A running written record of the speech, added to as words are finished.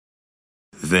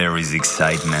There is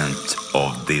excitement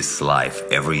of this life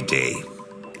every day.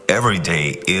 Every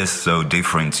day is so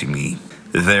different to me.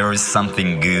 There is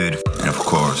something good and of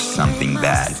course something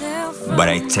bad. But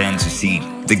I tend to see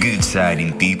the good side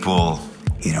in people,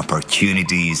 in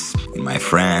opportunities, in my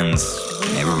friends,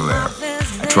 and everywhere.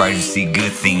 I try to see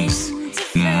good things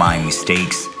in my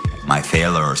mistakes, my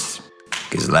failures.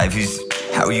 Because life is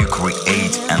how you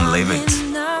create and live it.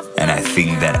 And I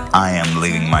think that I am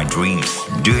living my dreams,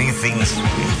 doing things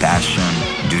with passion,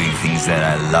 doing things that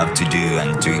I love to do,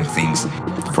 and doing things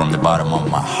from the bottom of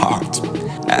my heart.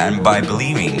 And by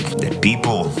believing that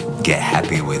people get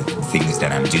happy with things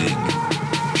that I'm doing,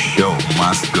 show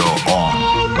must go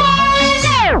on.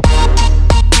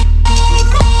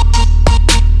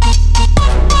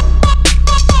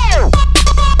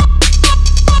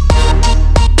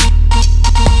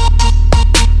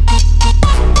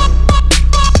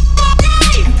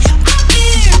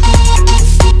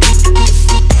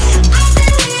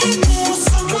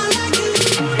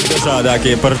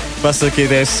 Dažādākie par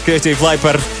pasakīties Creative Life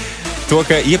par to,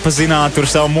 ka iepazināt tur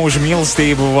savu mūža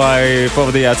mīlestību vai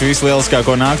pavadījāt visu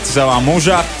lieliskāko nakti savā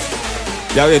mūžā.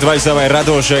 Ļaujiet vaļu savai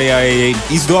radošajai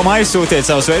izdomai, sūtiet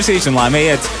savas versijas un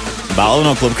laimējiet balvu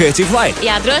no kluba Creative Life.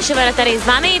 Jā, droši varat arī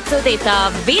zvanīt, sūtīt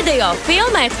video,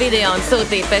 filmēt video un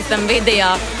sūtīt pēc tam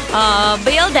video,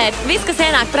 bildēt, viss, kas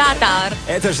ienāk prātā.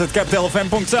 Eters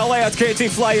 @capitalfm.lv,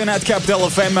 @Creative Life un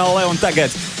 @capitalfm.lv un tagad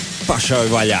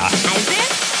pašauj vaļā. Aiziet!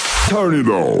 Turn it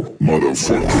on,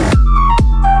 motherfucker.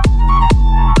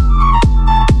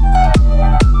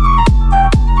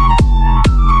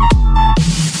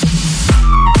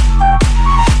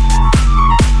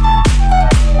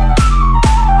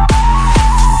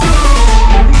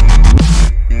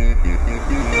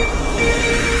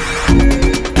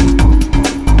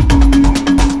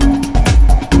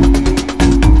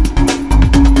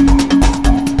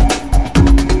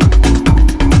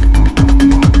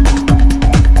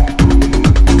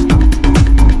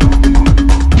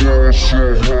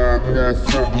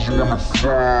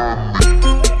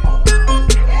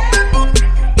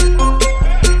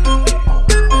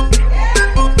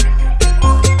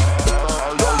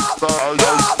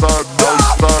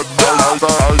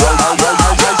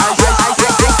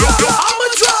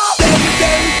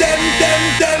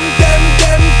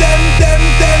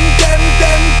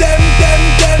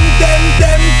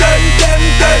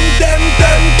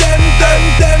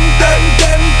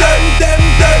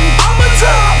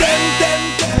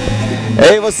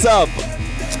 Hey, what's up?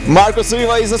 Markus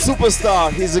Riva is a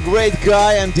superstar. He's a great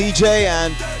guy and DJ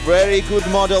and very good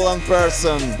model and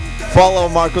person. Follow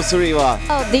Markus Riva.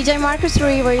 Oh, DJ Markus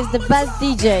Riva is the best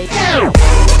DJ.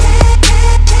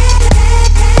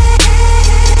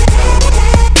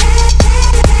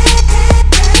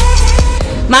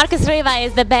 Markus Riva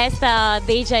is the best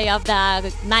DJ of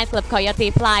the nightclub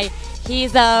Coyote Fly.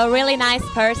 He's a really nice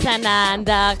person and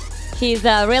he's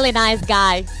a really nice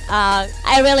guy.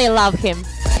 I really love him.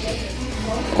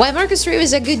 Why Markus Riva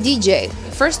is a good DJ?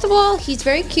 First of all, he's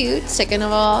very cute. Second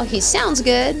of all, he sounds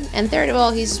good. And third of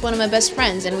all, he's one of my best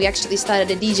friends and we actually started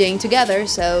DJing together.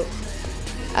 So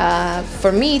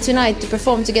for me tonight to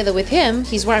perform together with him,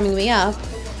 he's warming me up.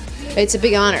 It's a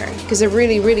big honor because I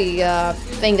really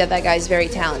think that guy is very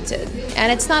talented.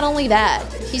 And it's not only that.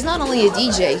 He's not only a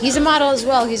DJ, he's a model as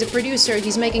well. He's a producer.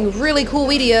 He's making really cool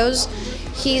videos.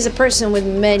 He's a person with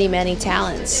many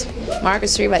talents.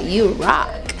 Markus Riva, you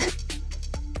rock.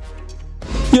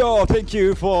 Yo, thank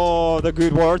you for the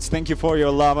good words. Thank you for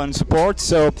your love and support.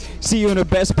 So, see you in the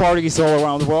best parties all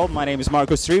around the world. My name is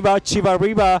Markus Riva. Chiva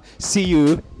Riva. See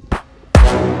you